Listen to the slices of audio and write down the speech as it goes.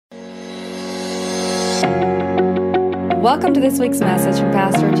Welcome to this week's message from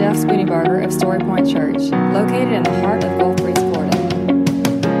Pastor Jeff Spooneybarger of Story Point Church, located in the heart of Gulf Breeze, Florida.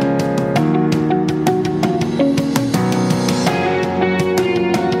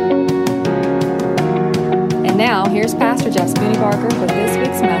 And now, here's Pastor Jeff Spooneybarger with this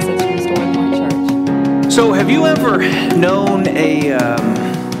week's message from Story Point Church. So, have you ever known a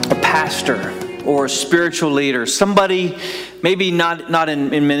pastor or a spiritual leader, somebody, maybe not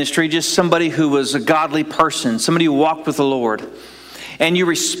in ministry, just somebody who was a godly person, somebody who walked with the Lord, and you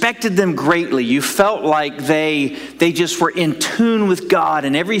respected them greatly? You felt like they just were in tune with God,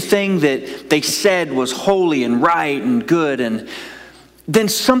 and everything that they said was holy and right and good, and then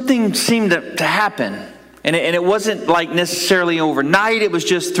something seemed to happen. And it wasn't like necessarily overnight, it was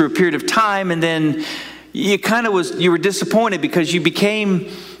just through a period of time, and then you were disappointed because you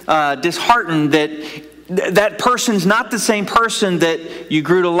became disheartened that person's not the same person that you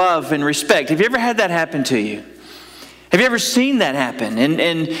grew to love and respect. Have you ever had that happen to you? Have you ever seen that happen?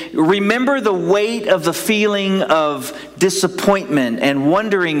 And remember the weight of the feeling of disappointment and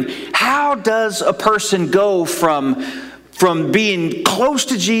wondering, how does a person go from being close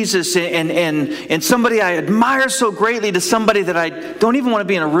to Jesus and somebody I admire so greatly to somebody that I don't even want to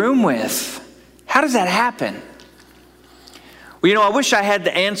be in a room with? How does that happen? Well, I wish I had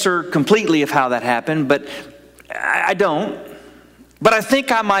the answer completely of how that happened, but I don't. But I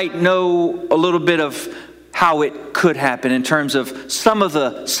think I might know a little bit of how it could happen in terms of some of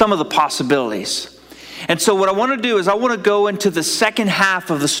the possibilities. And so what I want to do is I want to go into the second half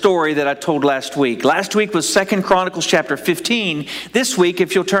of the story that I told last week. Last week was 2 Chronicles chapter 15. This week,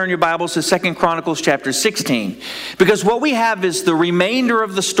 if you'll turn your Bibles to 2 Chronicles chapter 16. Because what we have is the remainder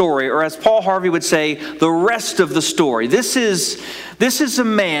of the story, or as Paul Harvey would say, the rest of the story. This is a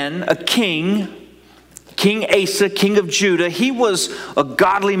man, a king, King Asa, king of Judah. He was a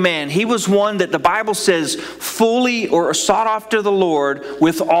godly man. He was one that the Bible says fully or sought after the Lord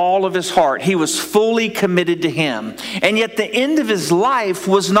with all of his heart. He was fully committed to him. And yet the end of his life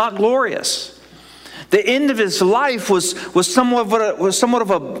was not glorious. The end of his life was somewhat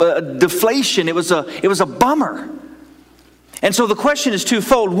of a deflation. It was a bummer. And so the question is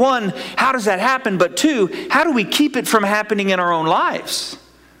twofold. One, how does that happen? But two, how do we keep it from happening in our own lives?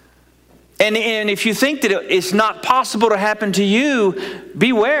 And if you think that it's not possible to happen to you,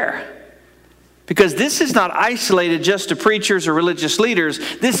 beware. Because this is not isolated just to preachers or religious leaders.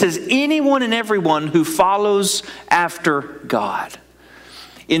 This is anyone and everyone who follows after God.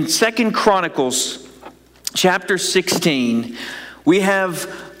 In 2 Chronicles chapter 16, we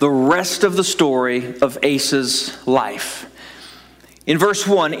have the rest of the story of Asa's life. In verse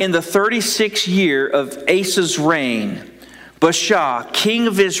 1, in the 36th year of Asa's reign, Baasha, king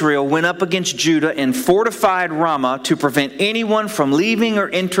of Israel, went up against Judah and fortified Ramah to prevent anyone from leaving or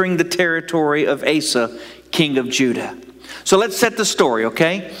entering the territory of Asa, king of Judah. So let's set the story,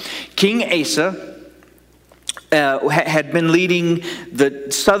 okay? King Asa had been leading the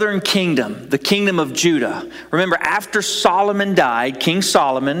southern kingdom, the kingdom of Judah. Remember, after Solomon died, King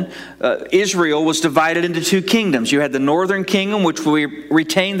Solomon, Israel was divided into two kingdoms. You had the northern kingdom, which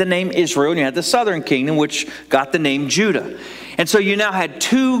retained the name Israel, and you had the southern kingdom, which got the name Judah. And so you now had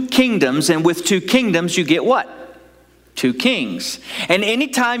two kingdoms, and with two kingdoms, you get what? Two kings. And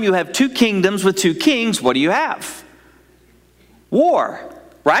anytime you have two kingdoms with two kings, what do you have? War,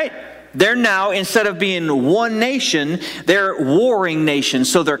 right? They're now, instead of being one nation, they're warring nations.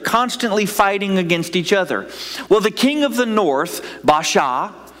 So they're constantly fighting against each other. Well, the king of the north,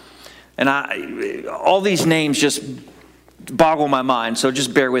 Baasha, and all these names just boggle my mind, so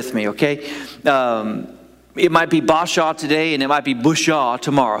just bear with me, okay? It might be Baasha today, and it might be Baasha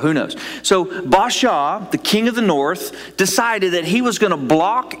tomorrow. Who knows? So Baasha, the king of the north, decided that he was going to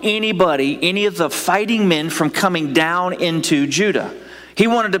block any of the fighting men from coming down into Judah. He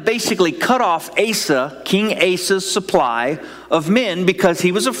wanted to basically cut off King Asa's supply of men because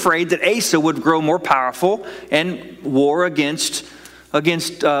he was afraid that Asa would grow more powerful and war against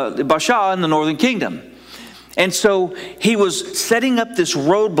Baasha in the northern kingdom. And so he was setting up this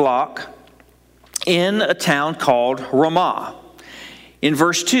roadblock in a town called Ramah. In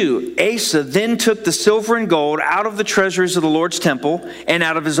verse 2, Asa then took the silver and gold out of the treasuries of the Lord's temple and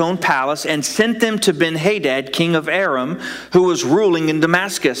out of his own palace and sent them to Ben-Hadad, king of Aram, who was ruling in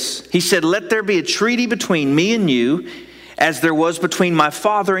Damascus. He said, "Let there be a treaty between me and you, as there was between my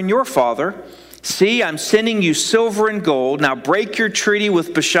father and your father. See, I'm sending you silver and gold. Now break your treaty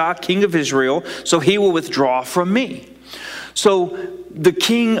with Baasha, king of Israel, so he will withdraw from me." So the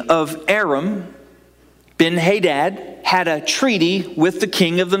king of Aram, Ben-Hadad, had a treaty with the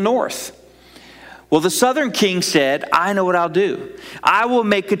king of the north. Well, the southern king said, "I know what I'll do. I will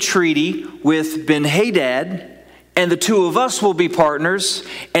make a treaty with Ben-Hadad and the two of us will be partners,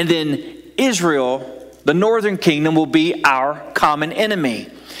 and then Israel, the northern kingdom, will be our common enemy.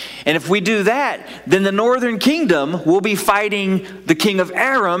 And if we do that, then the northern kingdom will be fighting the king of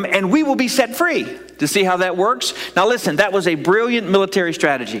Aram, and we will be set free. To see how that works? Now listen, that was a brilliant military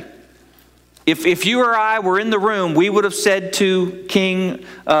strategy. If you or I were in the room, we would have said to King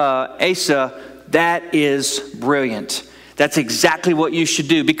Asa, that is brilliant. That's exactly what you should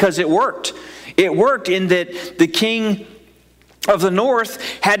do, because it worked. It worked in that the king of the north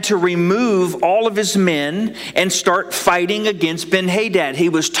had to remove all of his men and start fighting against Ben-Hadad. He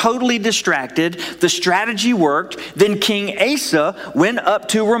was totally distracted. The strategy worked. Then King Asa went up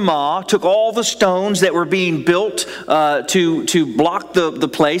to Ramah, took all the stones that were being built to block the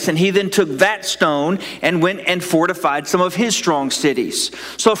place, and he then took that stone and went and fortified some of his strong cities.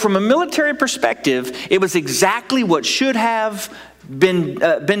 So from a military perspective, it was exactly what should have been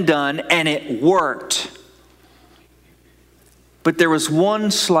done, and it worked. But there was one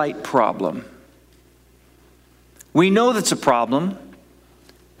slight problem. We know that's a problem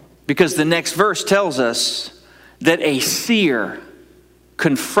because the next verse tells us that a seer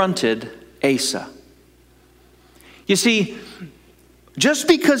confronted Asa. You see, just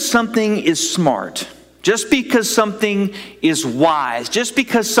because something is smart, just because something is wise, just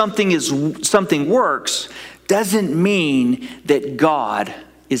because something works, doesn't mean that God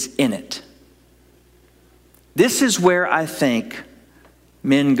is in it. This is where I think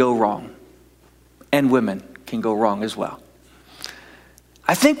men go wrong, and women can go wrong as well.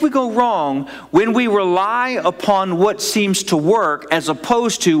 I think we go wrong when we rely upon what seems to work as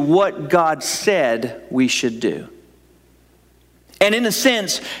opposed to what God said we should do. And in a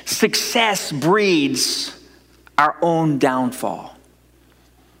sense, success breeds our own downfall.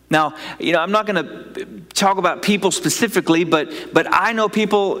 Now, I'm not going to talk about people specifically, but I know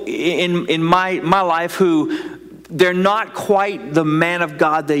people in my life who they're not quite the man of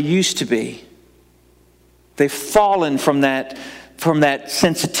God they used to be. They've fallen from that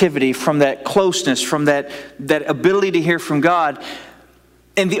sensitivity, from that closeness, from that ability to hear from God.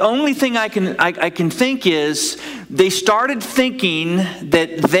 And the only thing I can think is they started thinking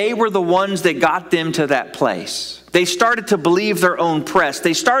that they were the ones that got them to that place. They started to believe their own press.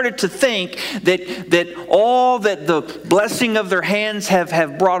 They started to think that all that the blessing of their hands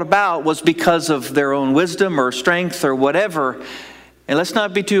have brought about was because of their own wisdom or strength or whatever. And let's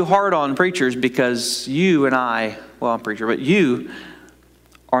not be too hard on preachers, because you and I, well, I'm a preacher, but you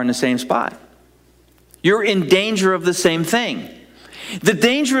are in the same spot. You're in danger of the same thing. The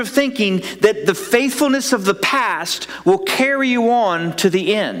danger of thinking that the faithfulness of the past will carry you on to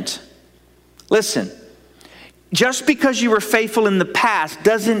the end. Listen, just because you were faithful in the past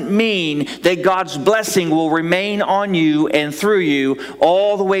doesn't mean that God's blessing will remain on you and through you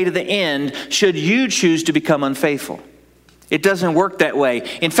all the way to the end should you choose to become unfaithful. It doesn't work that way.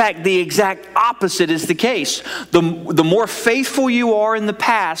 In fact, the exact opposite is the case. The more faithful you are in the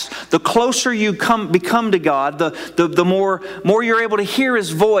past, the closer you become to God, the more you're able to hear His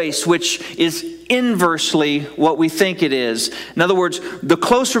voice, which is inversely what we think it is. In other words, the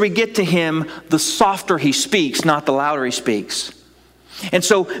closer we get to Him, the softer He speaks, not the louder He speaks. And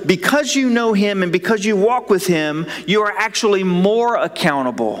so because you know Him and because you walk with Him, you are actually more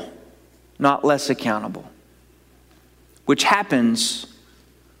accountable, not less accountable. Which happens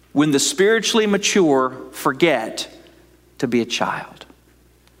when the spiritually mature forget to be a child.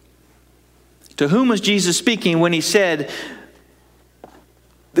 To whom was Jesus speaking when He said,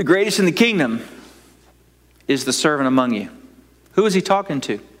 the greatest in the kingdom is the servant among you? Who is He talking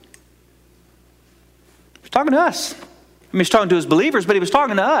to? He's talking to us. He's talking to His believers, but He was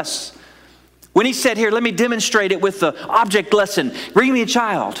talking to us. When He said, here, let me demonstrate it with the object lesson. Bring me a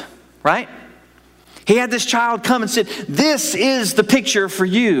child, right? He had this child come and said, this is the picture for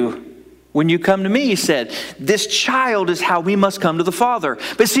you. When you come to me, He said, this child is how we must come to the Father.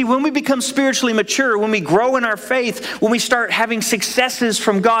 But see, when we become spiritually mature, when we grow in our faith, when we start having successes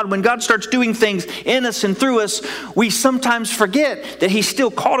from God, when God starts doing things in us and through us, we sometimes forget that He still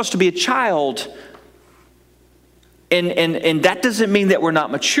called us to be a child. And that doesn't mean that we're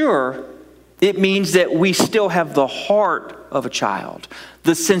not mature. It means that we still have the heart of a child,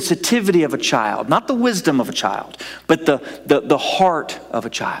 the sensitivity of a child, not the wisdom of a child, but the heart of a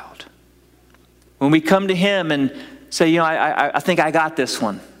child. When we come to Him and say, I think I got this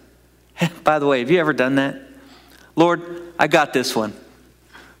one. By the way, have you ever done that? Lord, I got this one.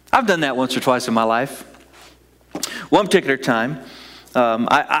 I've done that once or twice in my life. One particular time,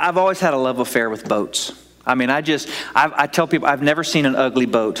 I've always had a love affair with boats. I mean, I tell people I've never seen an ugly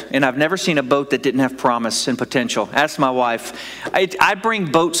boat, and I've never seen a boat that didn't have promise and potential. Ask my wife. I bring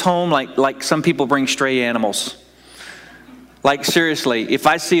boats home like some people bring stray animals. Like, seriously, if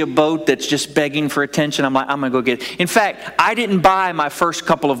I see a boat that's just begging for attention, I'm like, I'm going to go get it. In fact, I didn't buy my first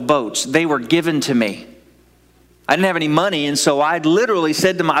couple of boats. They were given to me. I didn't have any money, and so I literally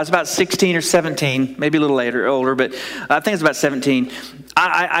said to I was about 16 or 17, maybe a little older, but I think it's about 17.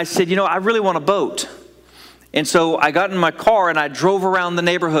 I said, I really want a boat. And so I got in my car and I drove around the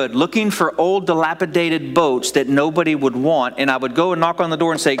neighborhood looking for old dilapidated boats that nobody would want. And I would go and knock on the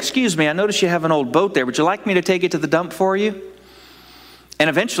door and say, excuse me, I noticed you have an old boat there. Would you like me to take it to the dump for you? And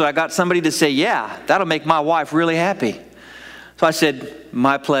eventually I got somebody to say, yeah, that'll make my wife really happy. So I said,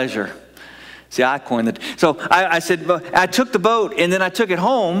 my pleasure. See, I coined it. So I said, I took the boat and then I took it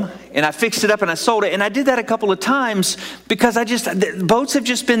home and I fixed it up and I sold it. And I did that a couple of times because boats have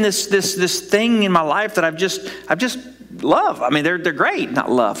just been this thing in my life that I've just love. I mean, they're great.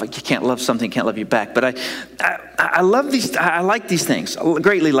 Not love. Like, you can't love something, can't love you back. But I love these. I like these things. I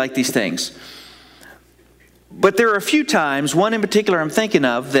greatly like these things. But there are a few times, one in particular I'm thinking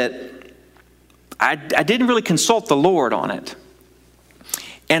of, that I didn't really consult the Lord on it.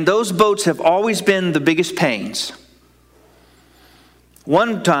 And those boats have always been the biggest pains.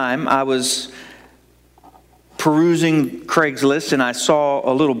 One time I was perusing Craigslist and I saw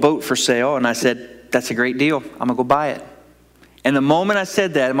a little boat for sale and I said, that's a great deal. I'm going to go buy it. And the moment I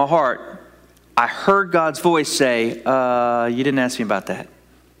said that in my heart, I heard God's voice say, you didn't ask me about that.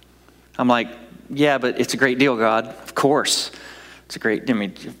 I'm like, yeah, but it's a great deal, God. Of course. It's a great,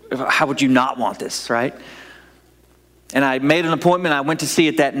 how would you not want this, right? And I made an appointment. I went to see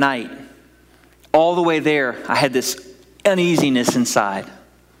it that night. All the way there, I had this uneasiness inside.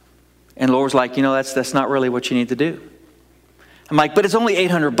 And the Lord was like, that's not really what you need to do. I'm like, but it's only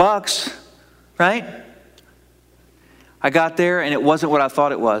 $800, right? I got there and it wasn't what I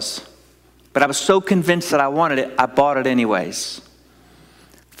thought it was. But I was so convinced that I wanted it, I bought it anyways.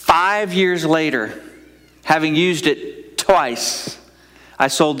 5 years later, having used it twice, I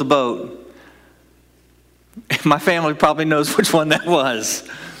sold the boat. My family probably knows which one that was.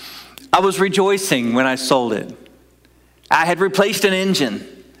 I was rejoicing when I sold it. I had replaced an engine.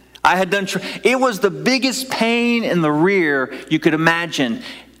 I had done. It was the biggest pain in the rear you could imagine.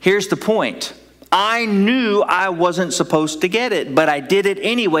 Here's the point. I knew I wasn't supposed to get it, but I did it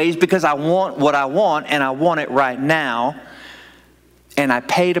anyways because I want what I want, and I want it right now. And I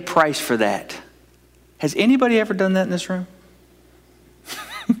paid a price for that. Has anybody ever done that in this room?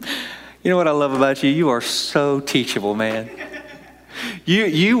 You know what I love about you? You are so teachable, man.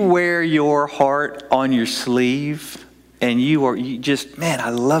 You wear your heart on your sleeve, and man, I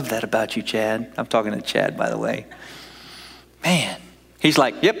love that about you, Chad. I'm talking to Chad, by the way. Man, he's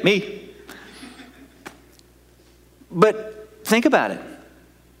like, yep, me. But think about it.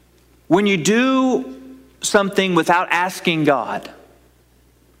 When you do something without asking God,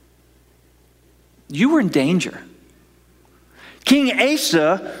 you were in danger. King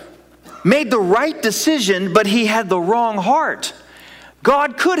Asa made the right decision, but he had the wrong heart.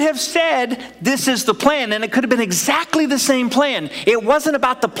 God could have said, this is the plan, and it could have been exactly the same plan. It wasn't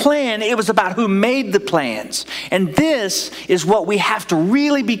about the plan, it was about who made the plans. And this is what we have to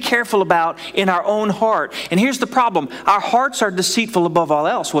really be careful about in our own heart. And here's the problem. Our hearts are deceitful above all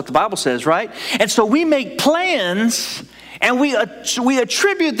else, what the Bible says, right? And so we make plans, and we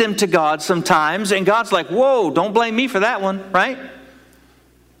attribute them to God sometimes, and God's like, whoa, don't blame me for that one, right?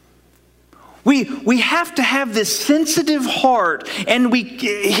 We have to have this sensitive heart, and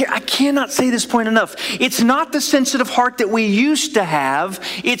I cannot say this point enough. It's not the sensitive heart that we used to have.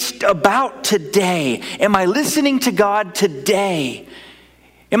 It's about today. Am I listening to God today?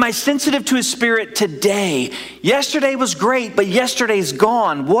 Am I sensitive to His Spirit today? Yesterday was great, but yesterday's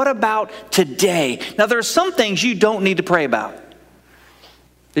gone. What about today? Now, there are some things you don't need to pray about.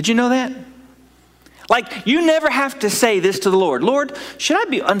 Did you know that? Like, you never have to say this to the Lord. Lord, should I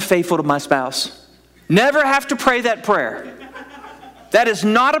be unfaithful to my spouse? Never have to pray that prayer. That is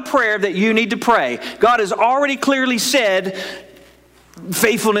not a prayer that you need to pray. God has already clearly said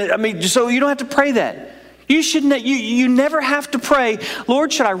faithfulness. So you don't have to pray that. You never have to pray,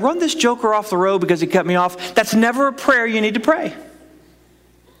 Lord, should I run this joker off the road because he cut me off? That's never a prayer you need to pray.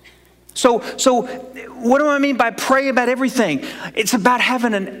 So what do I mean by pray about everything? It's about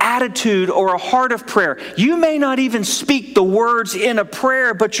having an attitude or a heart of prayer. You may not even speak the words in a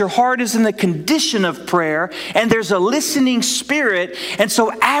prayer, but your heart is in the condition of prayer, and there's a listening spirit. And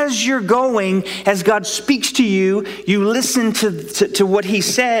so as you're going, as God speaks to you, you listen to what He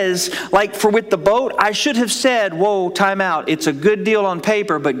says. Like with the boat, I should have said, whoa, time out. It's a good deal on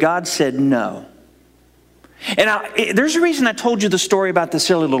paper, but God said no. And there's a reason I told you the story about the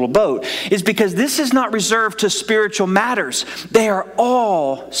silly little boat, is because this is not reserved to spiritual matters. They are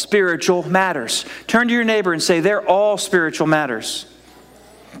all spiritual matters. Turn to your neighbor and say, they're all spiritual matters.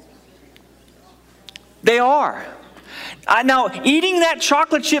 They are. Now, eating that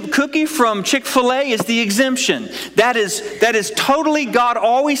chocolate chip cookie from Chick-fil-A is the exemption. That is totally, God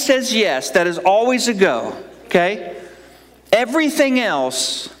always says yes. That is always a go, okay? Everything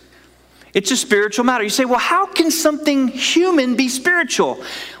else, it's a spiritual matter. You say, well, how can something human be spiritual?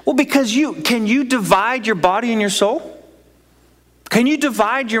 Well, because can you divide your body and your soul? Can you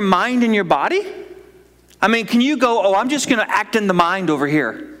divide your mind and your body? I mean, can you go, oh, I'm just going to act in the mind over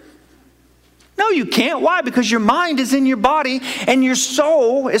here? No, you can't. Why? Because your mind is in your body and your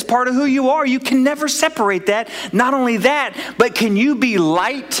soul is part of who you are. You can never separate that. Not only that, but can you be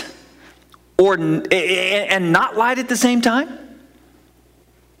light and not light at the same time?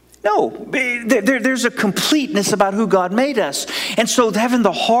 No, there's a completeness about who God made us. And so having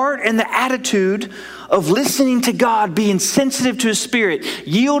the heart and the attitude of listening to God, being sensitive to His Spirit,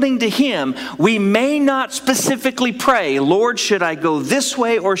 yielding to Him, we may not specifically pray, Lord, should I go this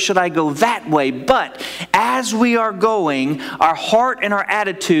way or should I go that way? But as we are going, our heart and our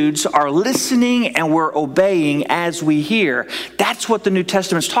attitudes are listening and we're obeying as we hear. That's what the New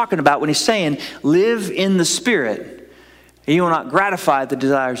Testament's talking about when He's saying, live in the Spirit. You will not gratify the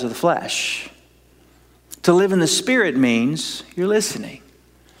desires of the flesh. To live in the Spirit means you're listening.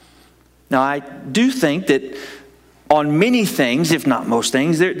 Now, I do think that on many things, if not most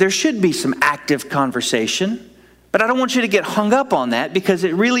things, there should be some active conversation. But I don't want you to get hung up on that, because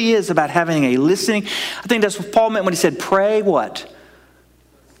it really is about having a listening. I think that's what Paul meant when he said, pray what?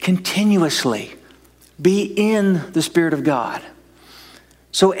 Continuously. Be in the Spirit of God.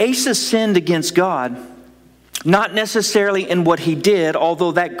 So Asa sinned against God. Not necessarily in what he did,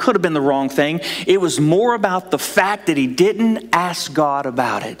 although that could have been the wrong thing. It was more about the fact that he didn't ask God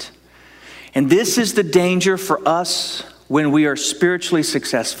about it. And this is the danger for us when we are spiritually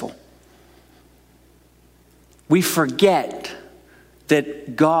successful. We forget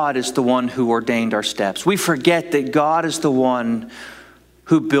that God is the one who ordained our steps. We forget that God is the one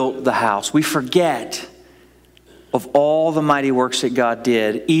who built the house. We forget of all the mighty works that God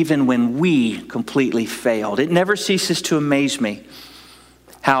did, even when we completely failed. It never ceases to amaze me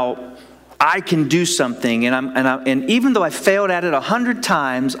how I can do something, and even though I failed at it 100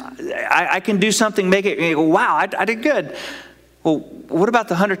 times, I can do something, make it, and you go, wow, I did good. Well, what about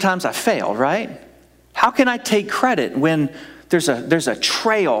the 100 times I failed, right? How can I take credit when there's a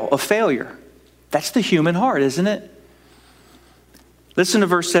trail of failure? That's the human heart, isn't it? Listen to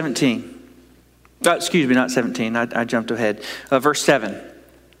verse 17. Excuse me, not 17. I jumped ahead. Verse 7.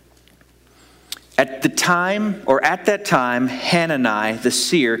 At that time, Hanani the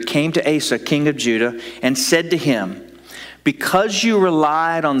seer came to Asa, king of Judah, and said to him, because you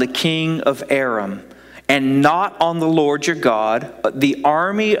relied on the king of Aram and not on the Lord your God, the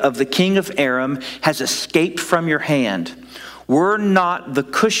army of the king of Aram has escaped from your hand. Were not the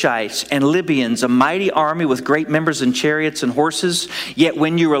Cushites and Libyans a mighty army with great members and chariots and horses? Yet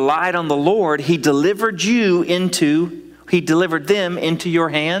when you relied on the Lord, He delivered them into your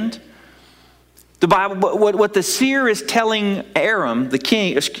hand. The Bible, what the seer is telling Aram, the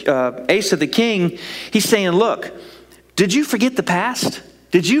king, Asa the king, he's saying, look, did you forget the past?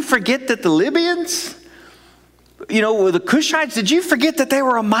 Did you forget that the Libyans, the Cushites, did you forget that they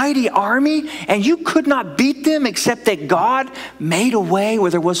were a mighty army and you could not beat them except that God made a way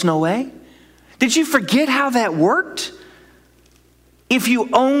where there was no way? Did you forget how that worked? If you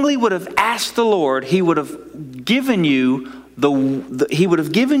only would have asked the Lord, He would have given you He would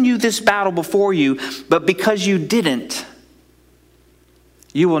have given you this battle before you, but because you didn't,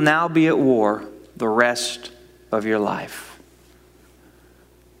 you will now be at war the rest of your life.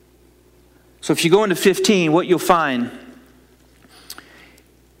 So if you go into 15, what you'll find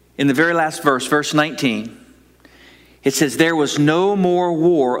in the very last verse, verse 19, it says, there was no more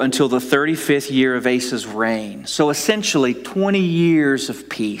war until the 35th year of Asa's reign. So essentially 20 years of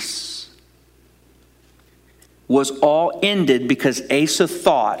peace was all ended because Asa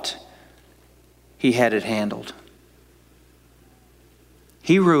thought he had it handled.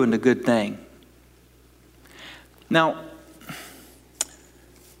 He ruined a good thing. Now,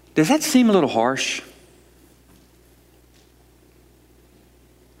 does that seem a little harsh?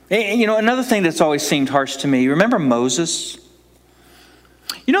 Another thing that's always seemed harsh to me, remember Moses?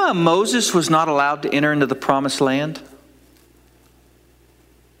 You know how Moses was not allowed to enter into the promised land?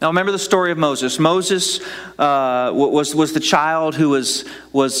 Now remember the story of Moses. Moses was the child who was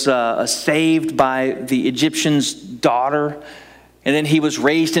saved by the Egyptian's daughter. And then he was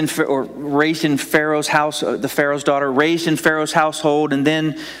raised in Pharaoh's house, the Pharaoh's daughter, raised in Pharaoh's household. And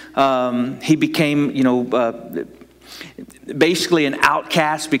then he became, basically an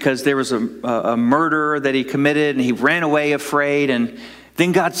outcast because there was a murder that he committed, and he ran away afraid. And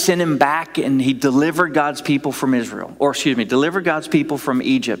then God sent him back, and he delivered God's people from delivered God's people from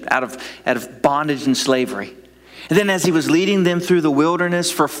Egypt out of bondage and slavery. And then as he was leading them through the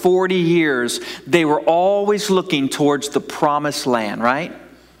wilderness for 40 years, they were always looking towards the promised land, right?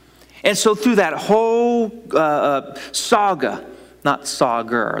 And so through that whole saga, not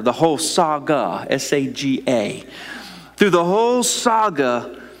saga, the whole saga, S-A-G-A, through the whole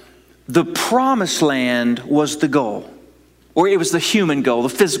saga, the promised land was the goal. Or it was the human goal, the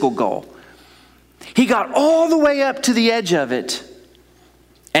physical goal. He got all the way up to the edge of it,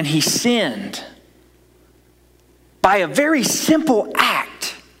 and he sinned. By a very simple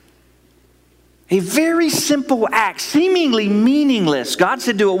act. A very simple act, seemingly meaningless. God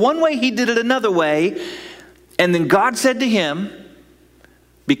said do it one way, he did it another way. And then God said to him,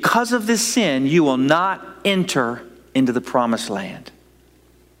 because of this sin, you will not enter into the promised land.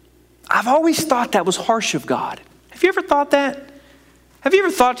 I've always thought that was harsh of God. Have you ever thought that? Have you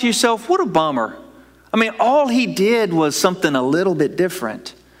ever thought to yourself, what a bummer. I mean, all he did was something a little bit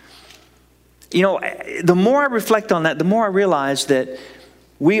different. You know, the more I reflect on that, the more I realize that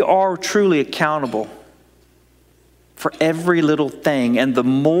we are truly accountable for every little thing. And the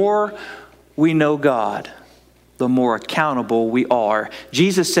more we know God, the more accountable we are.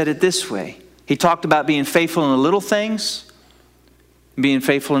 Jesus said it this way. He talked about being faithful in the little things, being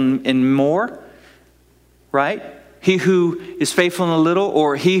faithful in more, right? He who is faithful in a little,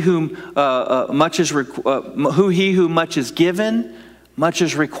 or he who much is given, much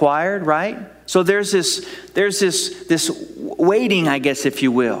is required, right? So there's this waiting, I guess, if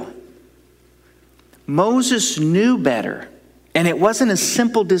you will. Moses knew better, and it wasn't a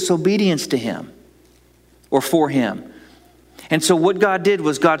simple disobedience to him or for him. And so what God did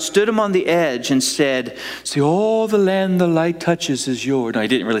was God stood him on the edge and said, see, all the land the light touches is yours. No, he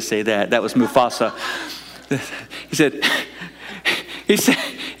didn't really say that. That was Mufasa. He said,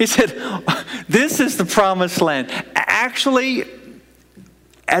 this is the promised land. Actually,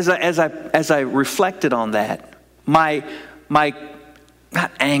 as I reflected on that, my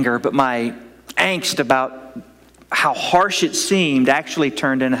not anger, but my angst about how harsh it seemed actually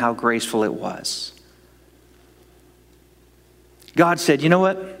turned into how graceful it was. God said, you know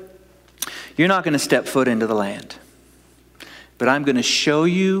what? You're not going to step foot into the land, but I'm going to show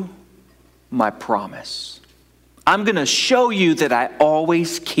you my promise. I'm going to show you that I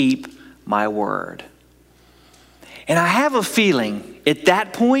always keep my word. And I have a feeling at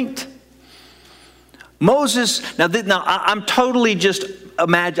that point, Moses, now I'm totally just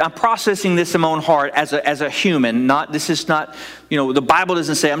I'm processing this in my own heart as a human. This is not, the Bible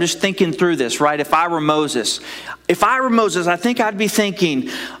doesn't say, I'm just thinking through this, right? If I were Moses, I think I'd be thinking,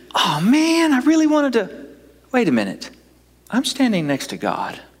 oh man, I really wanted to, wait a minute. I'm standing next to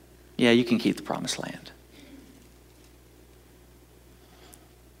God. Yeah, you can keep the promised land.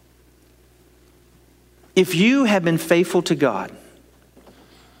 If you have been faithful to God,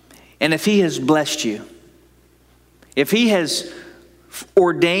 and if he has blessed you, if he has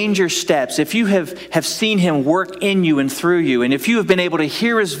ordained your steps, if you have seen him work in you and through you, and if you have been able to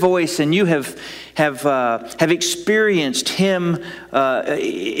hear his voice and you have experienced him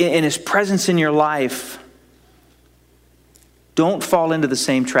in his presence in your life, don't fall into the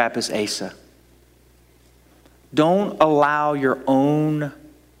same trap as Asa. Don't allow your own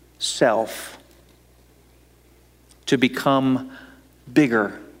self to become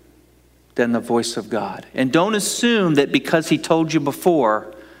bigger than the voice of God. And don't assume that because he told you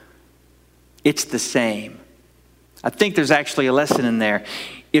before, it's the same. I think there's actually a lesson in there.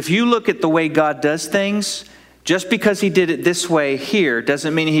 If you look at the way God does things, just because he did it this way here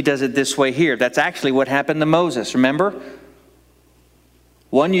doesn't mean he does it this way here. That's actually what happened to Moses, remember?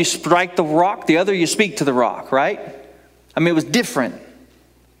 One you strike the rock, the other you speak to the rock, right? I mean, it was different.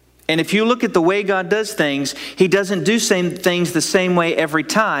 And if you look at the way God does things, he doesn't do things the same way every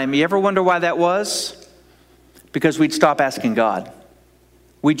time. You ever wonder why that was? Because we'd stop asking God.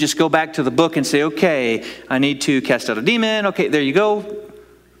 We'd just go back to the book and say, okay, I need to cast out a demon. Okay, there you go.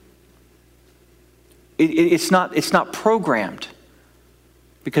 It's not programmed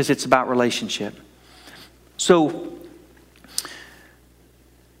because it's about relationship. So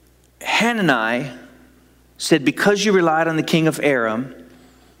Hanani said, because you relied on the king of Aram,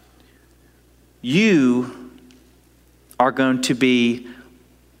 you are going to be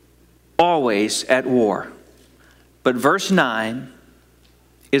always at war. But verse 9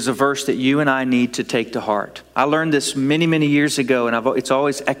 is a verse that you and I need to take to heart. I learned this many, many years ago, and it's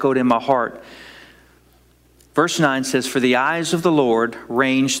always echoed in my heart. Verse 9 says, "For the eyes of the Lord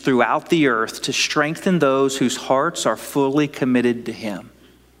range throughout the earth to strengthen those whose hearts are fully committed to Him."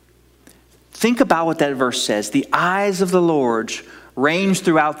 Think about what that verse says. The eyes of the Lord range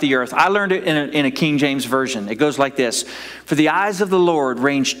throughout the earth. I learned it in a King James version. It goes like this: "For the eyes of the Lord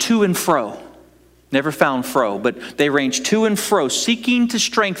range to and fro." Never found fro, but they range to and fro, seeking to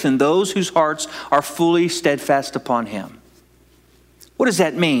strengthen those whose hearts are fully steadfast upon Him. What does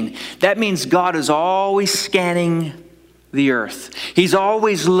that mean? That means God is always scanning the earth. He's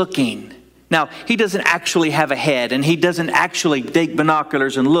always looking. Now, He doesn't actually have a head, and He doesn't actually take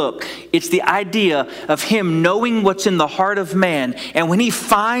binoculars and look. It's the idea of Him knowing what's in the heart of man. And when He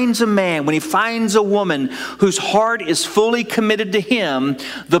finds a man, when He finds a woman whose heart is fully committed to Him,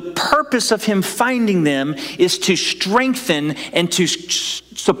 the purpose of Him finding them is to strengthen and to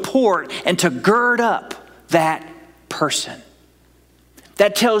support and to gird up that person.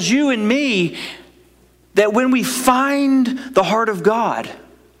 That tells you and me that when we find the heart of God,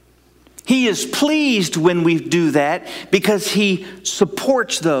 He is pleased when we do that because He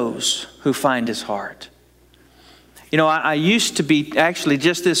supports those who find His heart. You know, I used to be, actually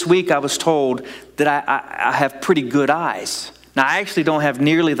just this week I was told that I have pretty good eyes. Now, I actually don't have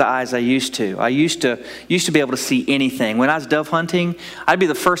nearly the eyes I used to. I used to be able to see anything. When I was dove hunting, I'd be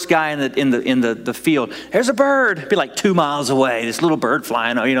the first guy in the field. There's a bird. It'd be like 2 miles away. This little bird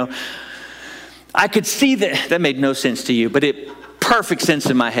flying, you know. I could see that. That made no sense to you, but perfect sense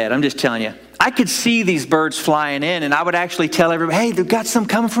in my head. I'm just telling you. I could see these birds flying in, and I would actually tell everybody, "Hey, they've got some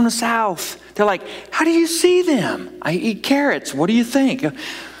coming from the south." They're like, "How do you see them?" "I eat carrots. What do you think?"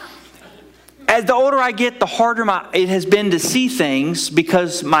 As the older I get, the harder it has been to see things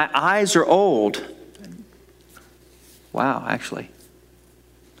because my eyes are old. Wow, actually.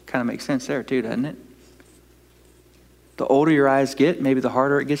 Kind of makes sense there too, doesn't it? The older your eyes get, maybe the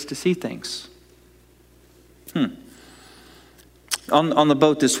harder it gets to see things. On the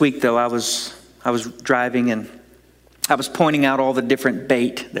boat this week, though, I was driving and I was pointing out all the different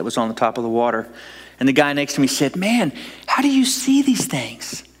bait that was on the top of the water. And the guy next to me said, "Man, how do you see these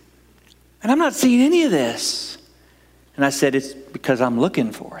things? And I'm not seeing any of this." And I said, "It's because I'm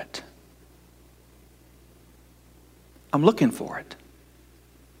looking for it. I'm looking for it.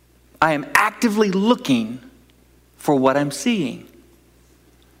 I am actively looking for what I'm seeing."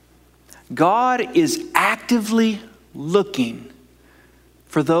 God is actively looking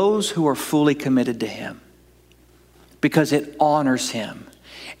for those who are fully committed to Him because it honors Him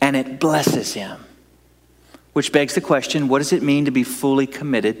and it blesses Him. Which begs the question, what does it mean to be fully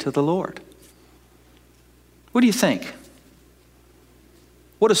committed to the Lord? What do you think?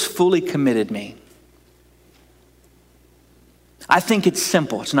 What does fully committed mean? I think it's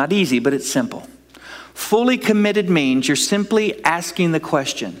simple. It's not easy, but it's simple. Fully committed means you're simply asking the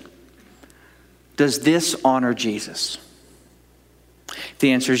question, does this honor Jesus? If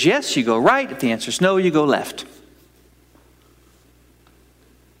the answer is yes, you go right. If the answer is no, you go left.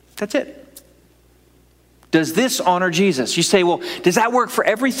 That's it. Does this honor Jesus? You say, well, does that work for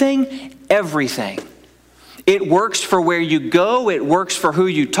everything? Everything. It works for where you go. It works for who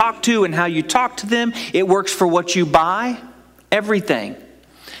you talk to and how you talk to them. It works for what you buy. Everything.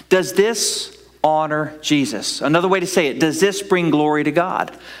 Does this honor Jesus? Another way to say it, does this bring glory to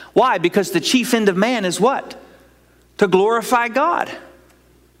God? Why? Because the chief end of man is what? To glorify God.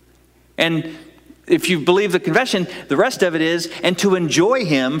 And if you believe the confession, the rest of it is, and to enjoy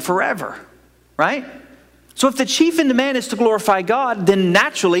Him forever. Right? So if the chief end of man is to glorify God, then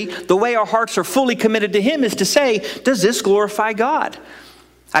naturally the way our hearts are fully committed to Him is to say, does this glorify God?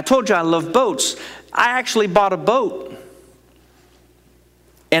 I told you I love boats. I actually bought a boat.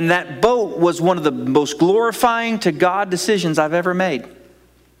 And that boat was one of the most glorifying to God decisions I've ever made.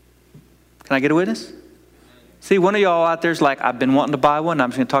 Can I get a witness? See, one of y'all out there is like, I've been wanting to buy one.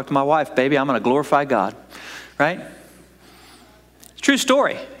 I'm just going to talk to my wife. Baby, I'm going to glorify God. Right? True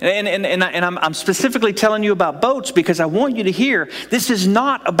story. And I'm specifically telling you about boats because I want you to hear this is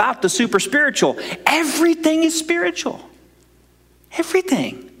not about the super spiritual. Everything is spiritual.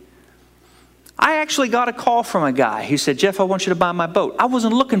 Everything. I actually got a call from a guy who said, "Jeff, I want you to buy my boat." I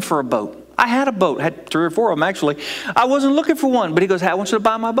wasn't looking for a boat. I had a boat. I had 3 or 4 of them actually. I wasn't looking for one, but he goes, "Hey, I want you to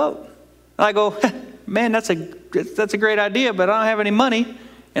buy my boat." And I go, "Man, that's a great idea, but I don't have any money."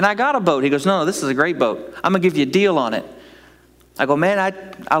 And I got a boat. He goes, No, this is a great boat. I'm going to give you a deal on it. I go, "Man,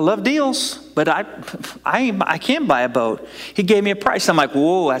 I love deals, but I can't buy a boat." He gave me a price. I'm like,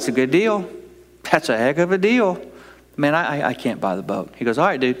 "Whoa, that's a good deal. That's a heck of a deal. man, I can't buy the boat. He goes, all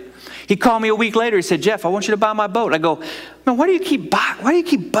right, dude. He called me a week later. He said, Jeff, I want you to buy my boat. I go, man, why do you keep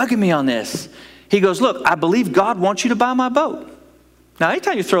bugging me on this? He goes, look, I believe God wants you to buy my boat. Now,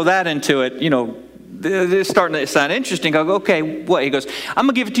 anytime you throw that into it, it's starting to sound interesting. I go, okay, what? He goes, I'm going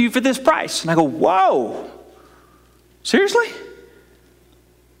to give it to you for this price. And I go, whoa, seriously?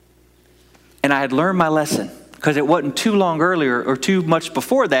 And I had learned my lesson, because it wasn't too long earlier or too much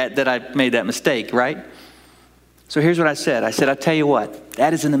before that I made that mistake, right? So here's what I said. I said, I tell you what,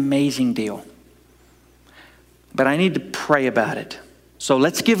 that is an amazing deal, but I need to pray about it. So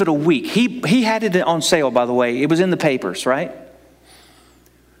let's give it a week. He had it on sale, by the way. It was in the papers, right?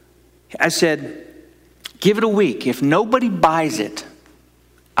 I said, give it a week. If nobody buys it,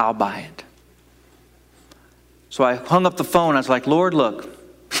 I'll buy it. So I hung up the phone. I was like, Lord, look,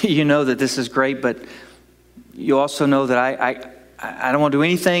 you know that this is great, but you also know that I don't want to do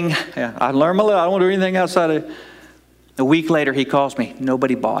anything. I learned my lesson. I don't want to do anything outside of. A week later, he calls me.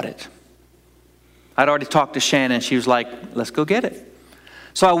 Nobody bought it. I'd already talked to Shannon. She was like, let's go get it.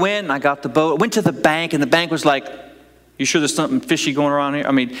 So I went and I got the boat. I went to the bank, and the bank was like, you sure there's something fishy going around here?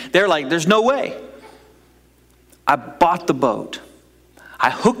 I mean, they're like, there's no way. I bought the boat.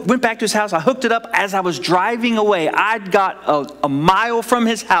 Went back to his house. I hooked it up. As I was driving away, I'd got a mile from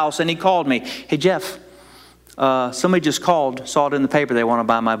his house, and he called me. Hey, Jeff, somebody just called, saw it in the paper. They want to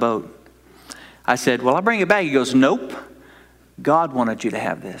buy my boat. I said, well, I'll bring it back. He goes, nope. God wanted you to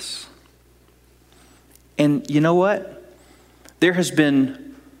have this. And you know what? There has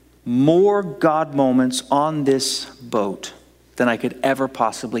been more God moments on this boat than I could ever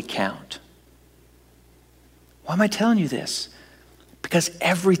possibly count. Why am I telling you this? Because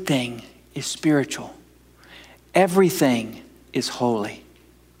everything is spiritual. Everything is holy.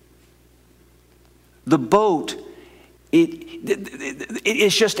 The boat, it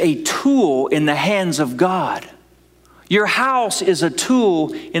is just a tool in the hands of God. Your house is a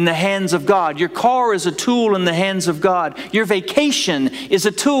tool in the hands of God. Your car is a tool in the hands of God. Your vacation is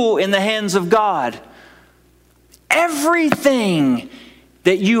a tool in the hands of God. Everything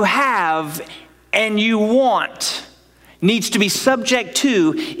that you have and you want needs to be subject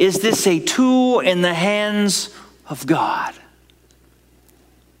to, is this a tool in the hands of God?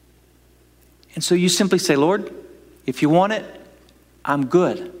 And so you simply say, Lord, if you want it, I'm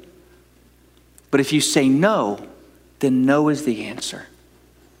good. But if you say no, then no is the answer.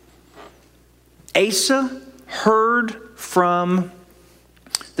 Asa heard from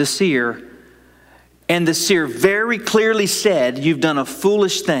the seer, and the seer very clearly said, you've done a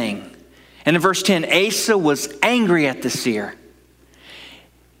foolish thing. And in verse 10, Asa was angry at the seer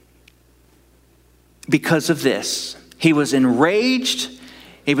because of this. He was enraged.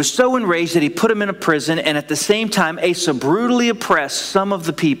 He was so enraged that he put him in a prison, and at the same time, Asa brutally oppressed some of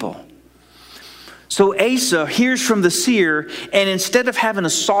the people. So Asa hears from the seer, and instead of having a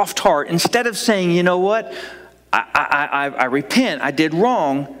soft heart, instead of saying, you know what, I repent, I did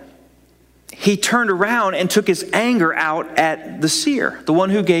wrong, he turned around and took his anger out at the seer, the one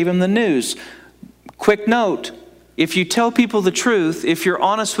who gave him the news. Quick note, if you tell people the truth, if you're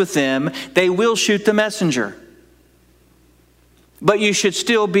honest with them, they will shoot the messenger. But you should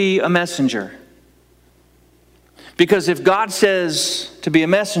still be a messenger. Because if God says to be a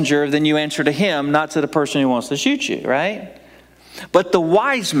messenger, then you answer to him, not to the person who wants to shoot you, right? But the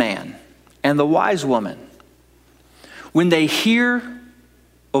wise man and the wise woman, when they hear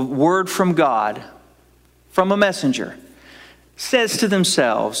a word from God, from a messenger, says to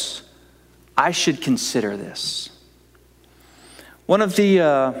themselves, I should consider this. One of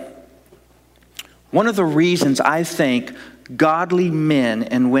the reasons I think godly men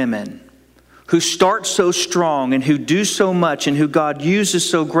and women who start so strong and who do so much and who God uses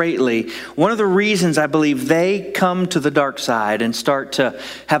so greatly, one of the reasons I believe they come to the dark side and start to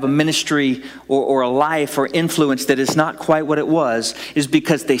have a ministry or a life or influence that is not quite what it was, is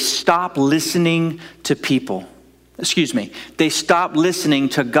because they stop listening to people. They stop listening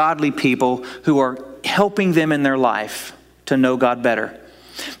to godly people who are helping them in their life to know God better.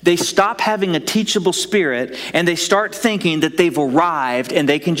 They stop having a teachable spirit, and they start thinking that they've arrived and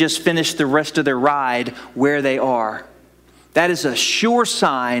they can just finish the rest of their ride where they are. That is a sure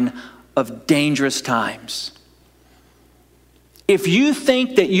sign of dangerous times. If you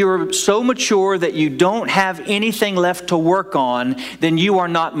think that you're so mature that you don't have anything left to work on, then you are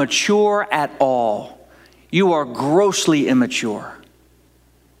not mature at all. You are grossly immature.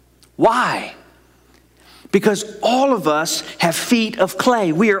 Why? Because all of us have feet of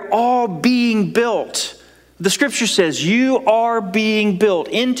clay. We are all being built The scripture says you are being built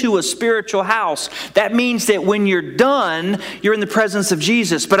into a spiritual house. That means that when you're done, you're in the presence of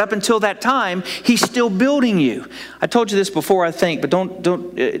Jesus. But up until that time, he's still building you. I told you this before, I think, but don't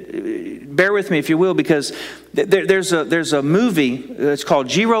bear with me if you will, because there's a movie. It's called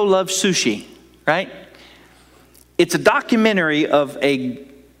Jiro Loves Sushi, right? It's a documentary of a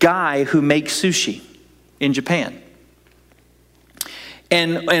guy who makes sushi in Japan.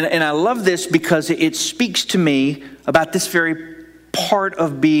 And I love this because it speaks to me about this very part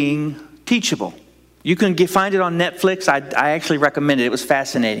of being teachable. You can find it on Netflix. I actually recommend it. It was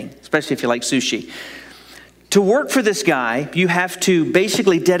fascinating, especially if you like sushi. To work for this guy, you have to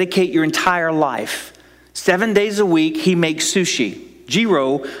basically dedicate your entire life. 7 days a week, he makes sushi.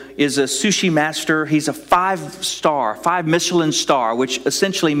 Jiro is a sushi master. He's a 5 Michelin star, which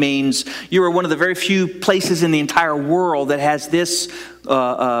essentially means you are one of the very few places in the entire world that has this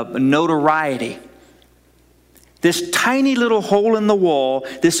notoriety. This tiny little hole in the wall,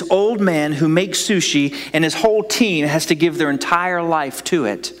 this old man who makes sushi, and his whole team has to give their entire life to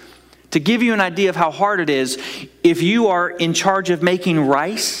it. To give you an idea of how hard it is, if you are in charge of making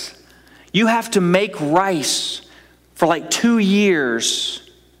rice, you have to make rice for like 2 years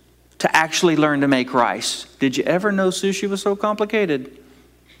to actually learn to make rice. Did you ever know sushi was so complicated?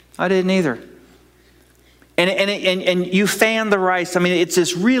 I didn't either. And you fan the rice. I mean, it's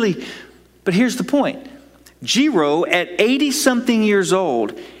this really, but here's the point. Jiro, at 80-something years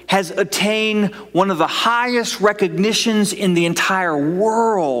old, has attained one of the highest recognitions in the entire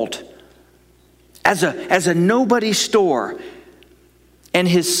world as a nobody store. And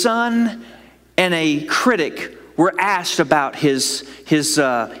his son and a critic were asked about his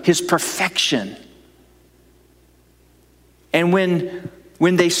perfection. And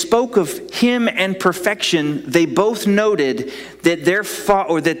when they spoke of him and perfection, they both noted that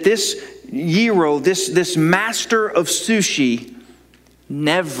this Jiro, this master of sushi,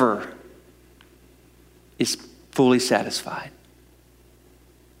 never is fully satisfied.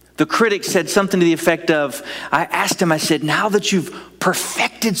 The critic said something to the effect of, I asked him, I said, now that you've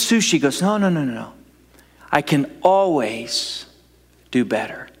perfected sushi, he goes, no. I can always do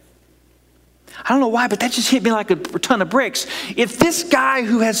better. I don't know why, but that just hit me like a ton of bricks. If this guy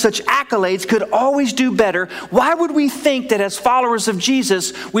who has such accolades could always do better, why would we think that as followers of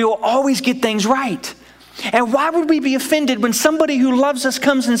Jesus, we will always get things right? And why would we be offended when somebody who loves us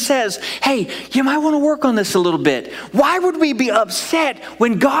comes and says, hey, you might want to work on this a little bit? Why would we be upset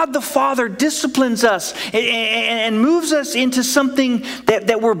when God the Father disciplines us and moves us into something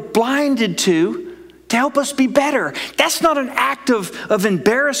that we're blinded to help us be better? That's not an act of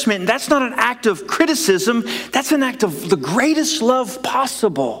embarrassment. That's not an act of criticism. That's an act of the greatest love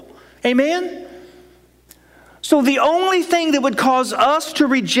possible. Amen? So the only thing that would cause us to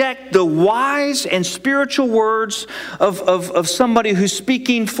reject the wise and spiritual words of somebody who's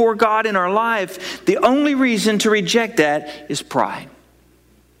speaking for God in our life, the only reason to reject that is pride.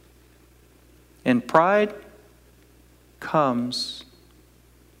 And pride comes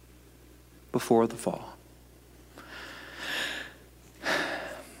before the fall.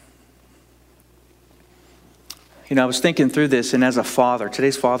 You know, I was thinking through this, and as a father,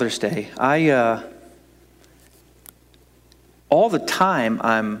 today's Father's Day, all the time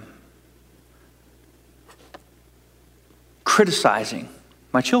I'm criticizing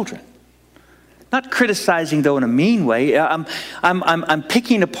my children. Not criticizing, though, in a mean way. I'm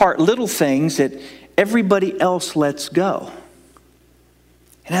picking apart little things that everybody else lets go.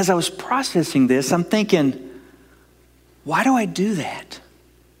 And as I was processing this, I'm thinking, why do I do that?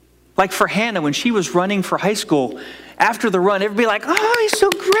 Like for Hannah, when she was running for high school, after the run, everybody like, oh, he's so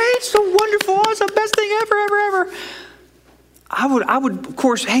great, so wonderful, oh, it's the best thing ever. I would, of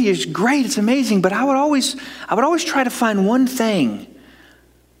course, hey, it's great, it's amazing, but I would always try to find one thing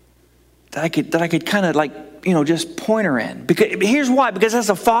that I could kind of like, you know, just point her in. Because here's why. Because as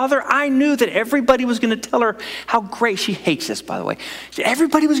a father, I knew that everybody was going to tell her how great. She hates this, by the way.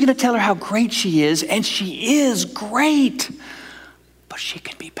 Everybody was going to tell her how great she is, and she is great, but she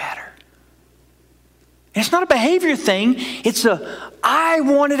can be better. And it's not a behavior thing. I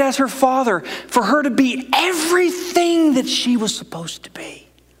wanted as her father for her to be everything that she was supposed to be.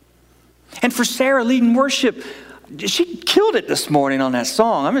 And for Sarah leading worship, she killed it this morning on that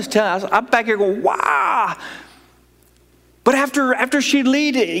song. I'm just telling you, I'm back here going, wow. But after she'd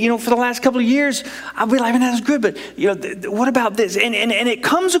lead, you know, for the last couple of years, I'll be like, man, that's good, but you know, what about this? And it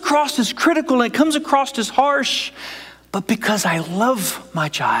comes across as critical, and it comes across as harsh, but because I love my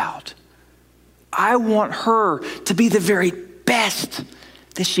child, I want her to be the very best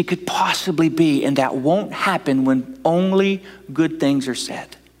that she could possibly be, and that won't happen when only good things are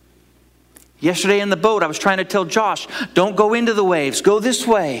said. Yesterday in the boat, I was trying to tell Josh, don't go into the waves, go this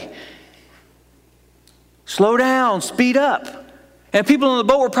way. Slow down, speed up. And people on the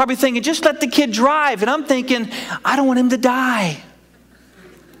boat were probably thinking, just let the kid drive. And I'm thinking, I don't want him to die.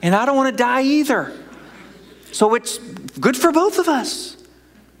 And I don't want to die either. So it's good for both of us.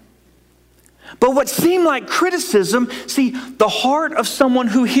 But what seemed like criticism, see, the heart of someone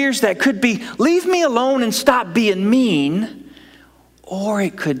who hears that could be, leave me alone and stop being mean. Or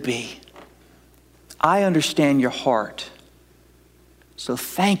it could be, I understand your heart. So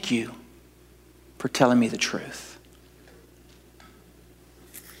thank you for telling me the truth.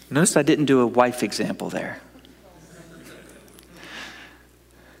 Notice I didn't do a wife example there.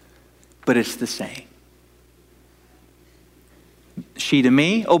 But it's the same. She to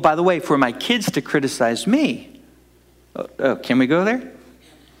me. Oh, by the way, for my kids to criticize me. Can we go there?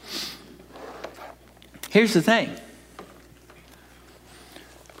 Here's the thing.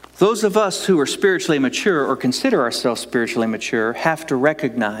 Those of us who are spiritually mature or consider ourselves spiritually mature have to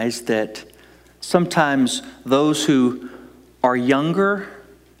recognize that sometimes those who are younger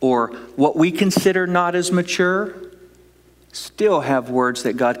or what we consider not as mature still have words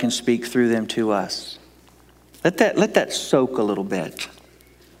that God can speak through them to us. Let that soak a little bit.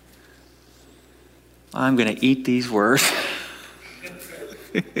 I'm going to eat these words.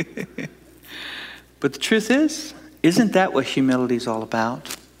 But the truth is, isn't that what humility is all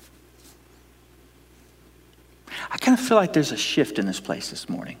about? I kind of feel like there's a shift in this place this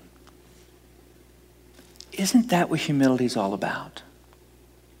morning. Isn't that what humility is all about?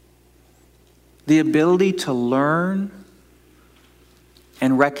 The ability to learn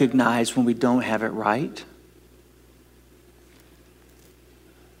and recognize when we don't have it right.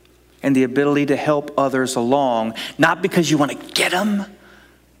 And the ability to help others along, not because you want to get them,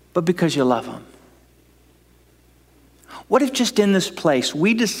 but because you love them. What if just in this place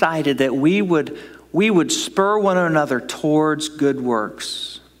we decided that we would spur one another towards good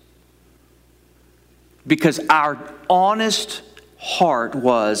works? Because our honest heart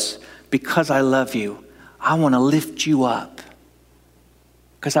was, because I love you, I want to lift you up.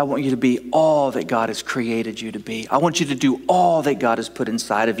 Because I want you to be all that God has created you to be. I want you to do all that God has put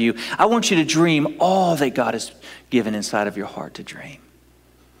inside of you. I want you to dream all that God has given inside of your heart to dream.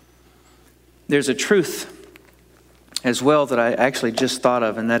 There's a truth as well that I actually just thought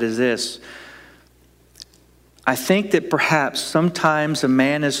of, and that is this. I think that perhaps sometimes a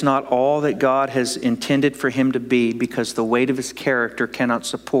man is not all that God has intended for him to be because the weight of his character cannot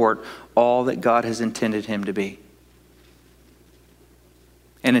support all that God has intended him to be.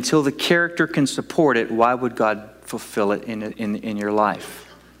 And until the character can support it, why would God fulfill it in your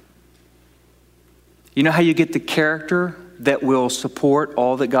life? You know how you get the character that will support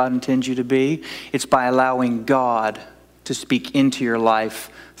all that God intends you to be? It's by allowing God to speak into your life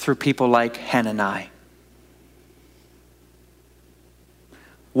through people like Hananiah.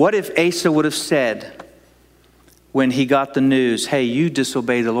 What if Asa would have said when he got the news, hey, you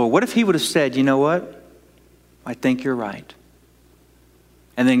disobeyed the Lord? What if he would have said, you know what? I think you're right.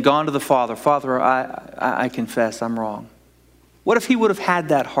 And then gone to the Father, Father, I confess I'm wrong. What if he would have had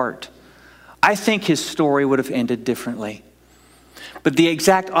that heart? I think his story would have ended differently. But the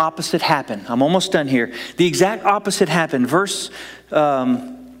exact opposite happened. I'm almost done here. The exact opposite happened. Verse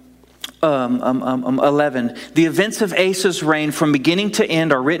 11. The events of Asa's reign from beginning to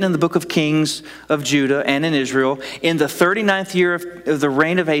end are written in the book of Kings of Judah and in Israel. In the 39th year of the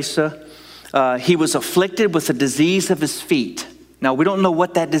reign of Asa, he was afflicted with a disease of his feet. Now, we don't know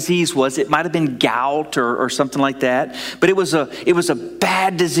what that disease was. It might have been gout or something like that. But it was a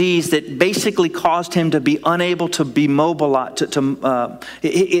bad disease that basically caused him to be unable to be mobilized.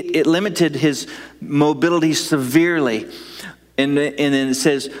 It limited his mobility severely. And then it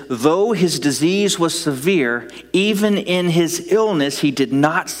says, though his disease was severe, even in his illness, he did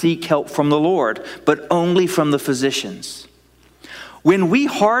not seek help from the Lord, but only from the physicians. When we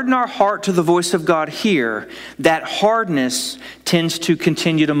harden our heart to the voice of God here, that hardness tends to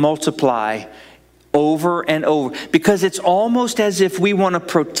continue to multiply over and over. Because it's almost as if we want to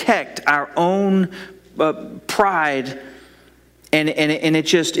protect our own pride. And it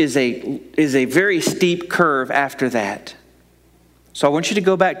just is a very steep curve after that. So I want you to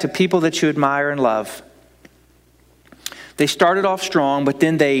go back to people that you admire and love. They started off strong, but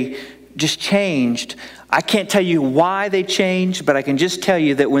then they just changed. I can't tell you why they changed, but I can just tell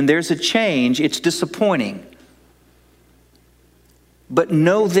you that when there's a change, it's disappointing. But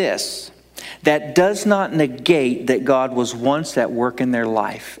know this, that does not negate that God was once at work in their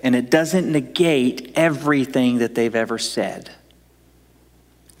life. And it doesn't negate everything that they've ever said.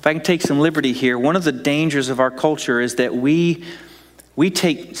 If I can take some liberty here, one of the dangers of our culture is that we we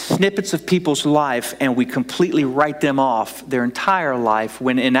take snippets of people's life and we completely write them off their entire life,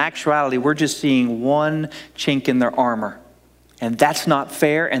 when in actuality, we're just seeing one chink in their armor. And that's not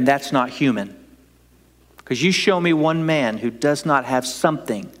fair, and that's not human. Because you show me one man who does not have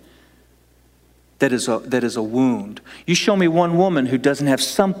something that is a wound. You show me one woman who doesn't have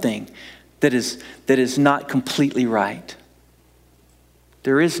something that is not completely right.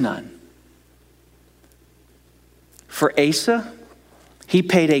 There is none. For Asa, he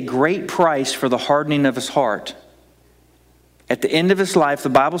paid a great price for the hardening of his heart. At the end of his life, the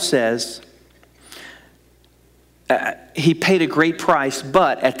Bible says, he paid a great price,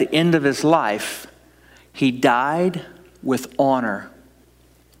 but at the end of his life, he died with honor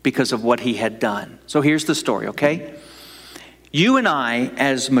because of what he had done. So here's the story, okay? You and I,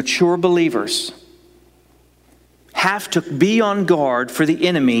 as mature believers, have to be on guard for the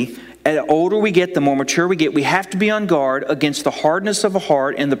enemy. The older we get, the more mature we get. We have to be on guard against the hardness of a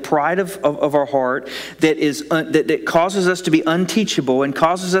heart and the pride of our heart that causes us to be unteachable and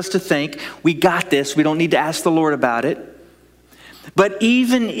causes us to think, we got this, we don't need to ask the Lord about it. But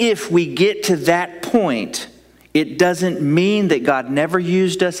even if we get to that point, it doesn't mean that God never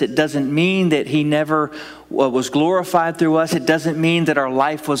used us. It doesn't mean that He never was glorified through us. It doesn't mean that our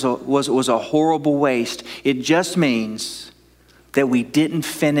life was a horrible waste. It just means that we didn't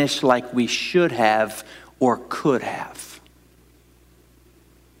finish like we should have or could have.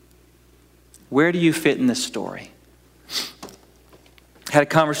 Where do you fit in this story? I had a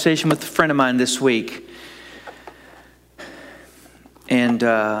conversation with a friend of mine this week. And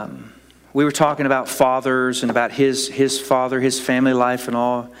we were talking about fathers and about his father, his family life and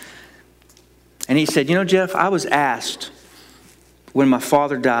all. And he said, you know, Jeff, I was asked when my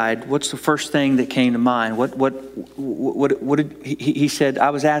father died, what's the first thing that came to mind? What did he said, I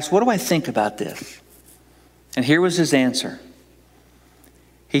was asked, what do I think about this? And here was his answer.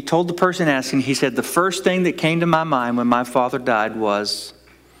 He told the person asking, he said, the first thing that came to my mind when my father died was,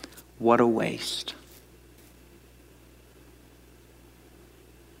 what a waste.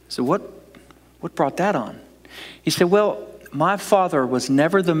 So what brought that on? He said, well, my father was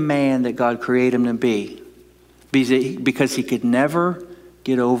never the man that God created him to be because he could never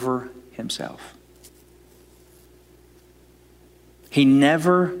get over himself. He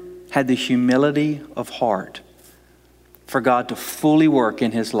never had the humility of heart for God to fully work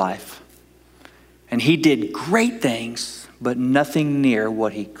in his life. And he did great things, but nothing near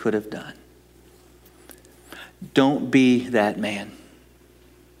what he could have done. Don't be that man.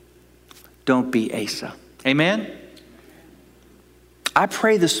 Don't be Asa. Amen? I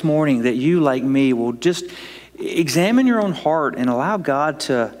pray this morning that you, like me, will just examine your own heart and allow God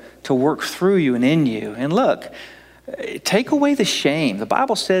to work through you and in you. And look, take away the shame. The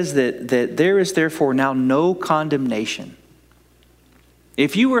Bible says that there is therefore now no condemnation.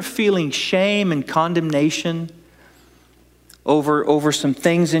 If you are feeling shame and condemnation over some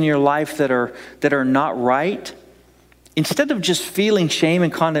things in your life that are not right, instead of just feeling shame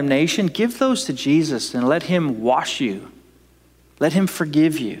and condemnation, give those to Jesus and let him wash you. Let him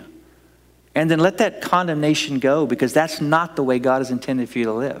forgive you. And then let that condemnation go, because that's not the way God has intended for you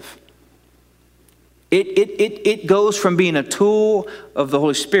to live. It goes from being a tool of the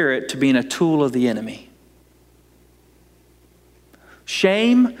Holy Spirit to being a tool of the enemy.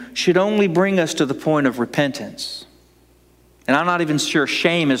 Shame should only bring us to the point of repentance. And I'm not even sure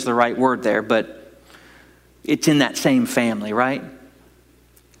shame is the right word there, but it's in that same family, right?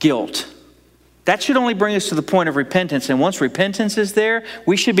 Guilt. That should only bring us to the point of repentance. And once repentance is there,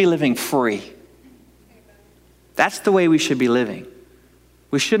 we should be living free. That's the way we should be living.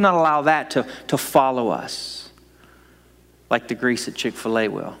 We should not allow that to follow us like the grease at Chick-fil-A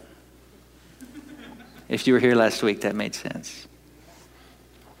will. If you were here last week, that made sense.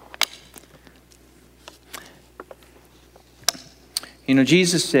 You know,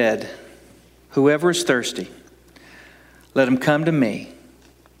 Jesus said, whoever is thirsty, let him come to me,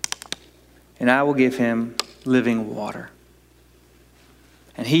 and I will give him living water.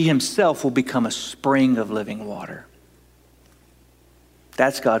 And he himself will become a spring of living water.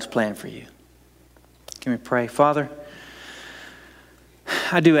 That's God's plan for you. Can we pray? Father,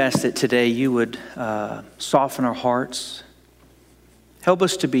 I do ask that today you would soften our hearts. Help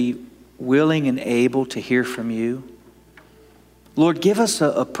us to be willing and able to hear from you. Lord, give us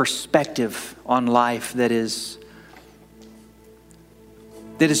a perspective on life that is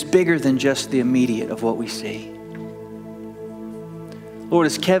bigger than just the immediate of what we see. Lord,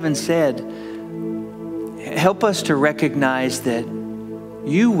 as Kevin said, help us to recognize that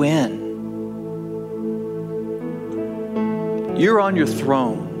you win. You're on your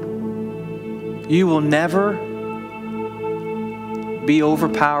throne. You will never be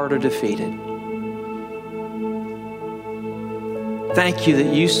overpowered or defeated. Thank you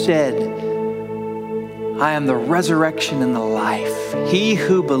that you said, I am the resurrection and the life. He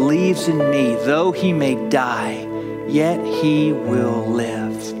who believes in me, though he may die, yet he will live.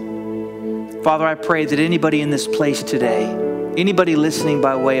 Father, I pray that anybody in this place today, anybody listening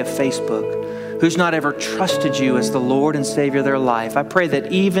by way of Facebook, who's not ever trusted you as the Lord and Savior of their life, I pray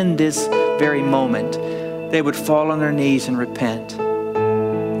that even this very moment, they would fall on their knees and repent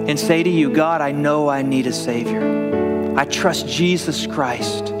and say to you, God, I know I need a Savior. I trust Jesus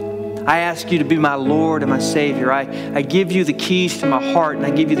Christ. I ask you to be my Lord and my Savior. I give you the keys to my heart, and I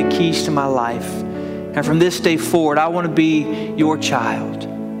give you the keys to my life. And from this day forward, I want to be your child.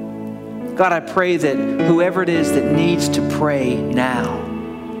 God, I pray that whoever it is that needs to pray now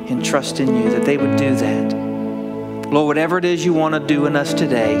and trust in you, that they would do that. Lord, whatever it is you want to do in us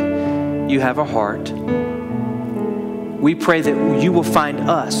today, you have a heart. We pray that you will find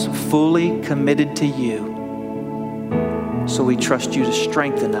us fully committed to you. So we trust you to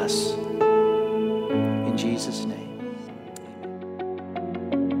strengthen us. In Jesus' name.